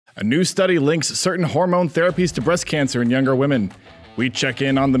A new study links certain hormone therapies to breast cancer in younger women. We check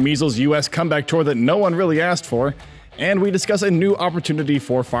in on the Measles US comeback tour that no one really asked for, and we discuss a new opportunity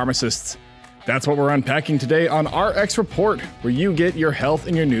for pharmacists. That's what we're unpacking today on RX Report, where you get your health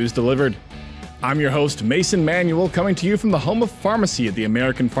and your news delivered. I'm your host, Manuel, coming to you from the home of pharmacy at the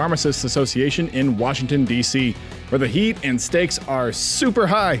American Pharmacists Association in Washington, D.C., where the heat and stakes are super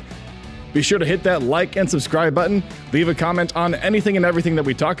high. Be sure to hit that like and subscribe button, leave a comment on anything and everything that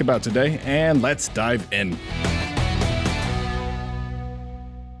we talk about today, and let's dive in.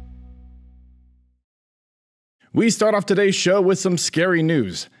 We start off today's show with some scary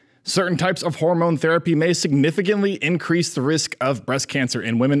news. Certain types of hormone therapy may significantly increase the risk of breast cancer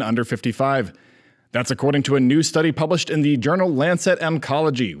in women under 55. That's according to a new study published in the journal Lancet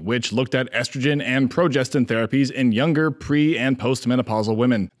Oncology, which looked at estrogen and progestin therapies in younger pre- and postmenopausal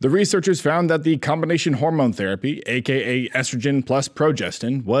women. The researchers found that the combination hormone therapy, aka estrogen plus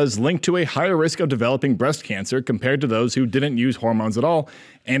progestin, was linked to a higher risk of developing breast cancer compared to those who didn't use hormones at all,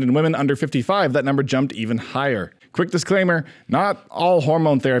 and in women under 55, that number jumped even higher. Quick disclaimer, not all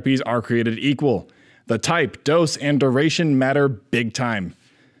hormone therapies are created equal. The type, dose, and duration matter big time.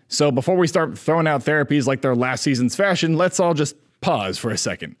 So before we start throwing out therapies like they're last season's fashion, let's all just pause for a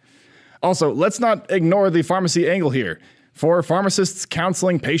second. Also, let's not ignore the pharmacy angle here. For pharmacists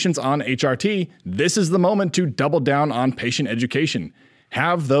counseling patients on HRT, this is the moment to double down on patient education.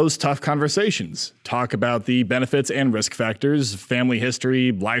 Have those tough conversations. Talk about the benefits and risk factors, family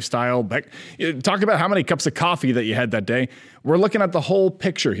history, lifestyle. Talk about how many cups of coffee that you had that day. We're looking at the whole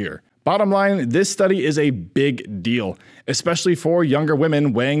picture here. Bottom line, this study is a big deal, especially for younger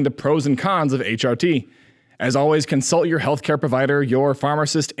women weighing the pros and cons of HRT. As always, consult your healthcare provider, your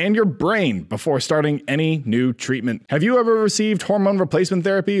pharmacist, and your brain before starting any new treatment. Have you ever received hormone replacement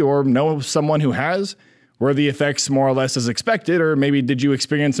therapy or know someone who has? Were the effects more or less as expected, or maybe did you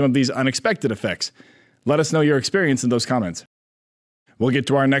experience some of these unexpected effects? Let us know your experience in those comments. We'll get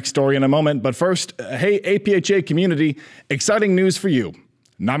to our next story in a moment, but first, hey APhA community, exciting news for you.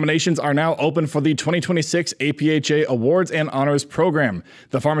 Nominations are now open for the 2026 APhA Awards and Honors Program,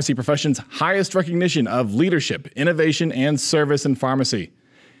 the pharmacy profession's highest recognition of leadership, innovation, and service in pharmacy.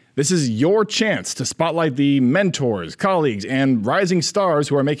 This is your chance to spotlight the mentors, colleagues, and rising stars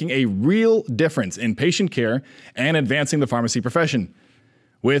who are making a real difference in patient care and advancing the pharmacy profession.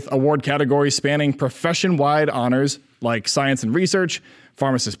 With award categories spanning profession-wide honors like science and research,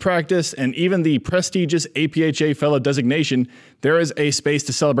 pharmacist practice, and even the prestigious APhA Fellow designation, there is a space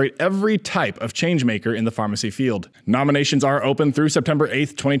to celebrate every type of changemaker in the pharmacy field. Nominations are open through September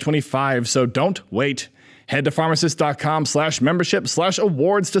 8th, 2025, so don't wait. Head to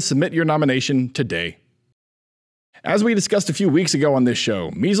pharmacist.com/membership/awards to submit your nomination today. As we discussed a few weeks ago on this show,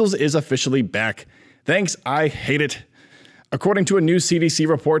 measles is officially back. Thanks, I hate it. According to a new CDC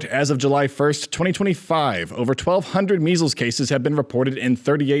report, as of July 1st, 2025, over 1,200 measles cases have been reported in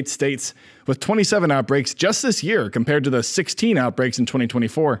 38 states, with 27 outbreaks just this year compared to the 16 outbreaks in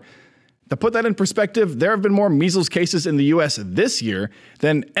 2024. To put that in perspective, there have been more measles cases in the U.S. this year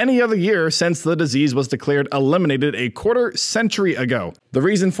than any other year since the disease was declared eliminated a quarter century ago. The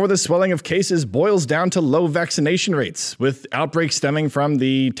reason for the swelling of cases boils down to low vaccination rates, with outbreaks stemming from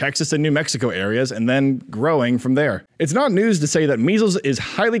the Texas and New Mexico areas and then growing from there. It's not news to say that measles is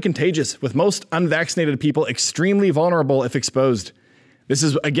highly contagious, with most unvaccinated people extremely vulnerable if exposed. This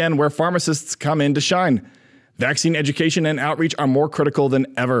is, again, where pharmacists come in to shine. Vaccine education and outreach are more critical than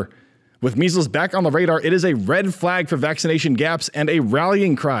ever. With measles back on the radar, it is a red flag for vaccination gaps and a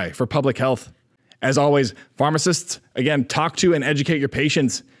rallying cry for public health. As always, pharmacists, again, talk to and educate your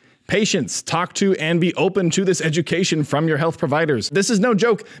patients. Patients, talk to and be open to this education from your health providers. This is no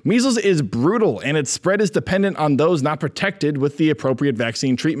joke. Measles is brutal, and its spread is dependent on those not protected with the appropriate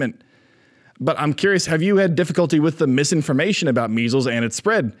vaccine treatment. But I'm curious, have you had difficulty with the misinformation about measles and its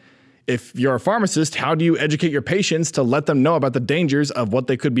spread? If you're a pharmacist, how do you educate your patients to let them know about the dangers of what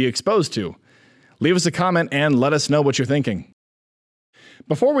they could be exposed to? Leave us a comment and let us know what you're thinking.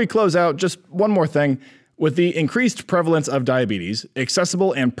 Before we close out, just one more thing. With the increased prevalence of diabetes,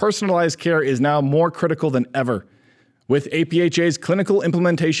 accessible and personalized care is now more critical than ever. With APhA's clinical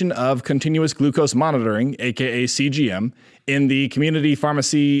implementation of continuous glucose monitoring, aka CGM, in the Community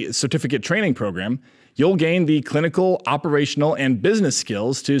Pharmacy Certificate Training Program, you'll gain the clinical, operational, and business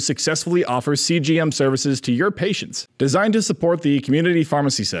skills to successfully offer CGM services to your patients. Designed to support the community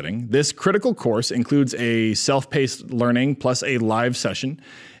pharmacy setting, this critical course includes a self-paced learning plus a live session,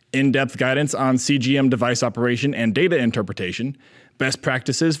 in-depth guidance on CGM device operation and data interpretation, best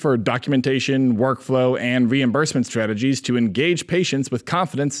practices for documentation, workflow, and reimbursement strategies to engage patients with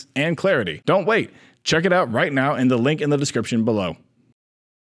confidence and clarity. Don't wait. Check it out right now in the link in the description below.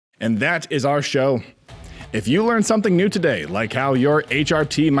 And that is our show. If you learned something new today, like how your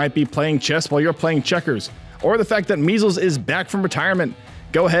HRT might be playing chess while you're playing checkers, or the fact that measles is back from retirement,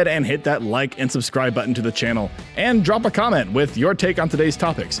 go ahead and hit that like and subscribe button to the channel, and drop a comment with your take on today's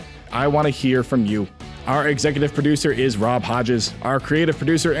topics. I want to hear from you. Our executive producer is Rob Hodges. Our creative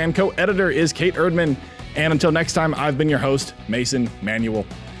producer and co-editor is Kate Erdmann. And until next time, I've been your host, Manuel.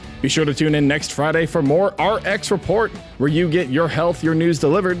 Be sure to tune in next Friday for more RX Report, where you get your health, your news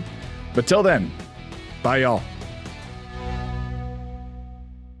delivered. But till then, bye y'all.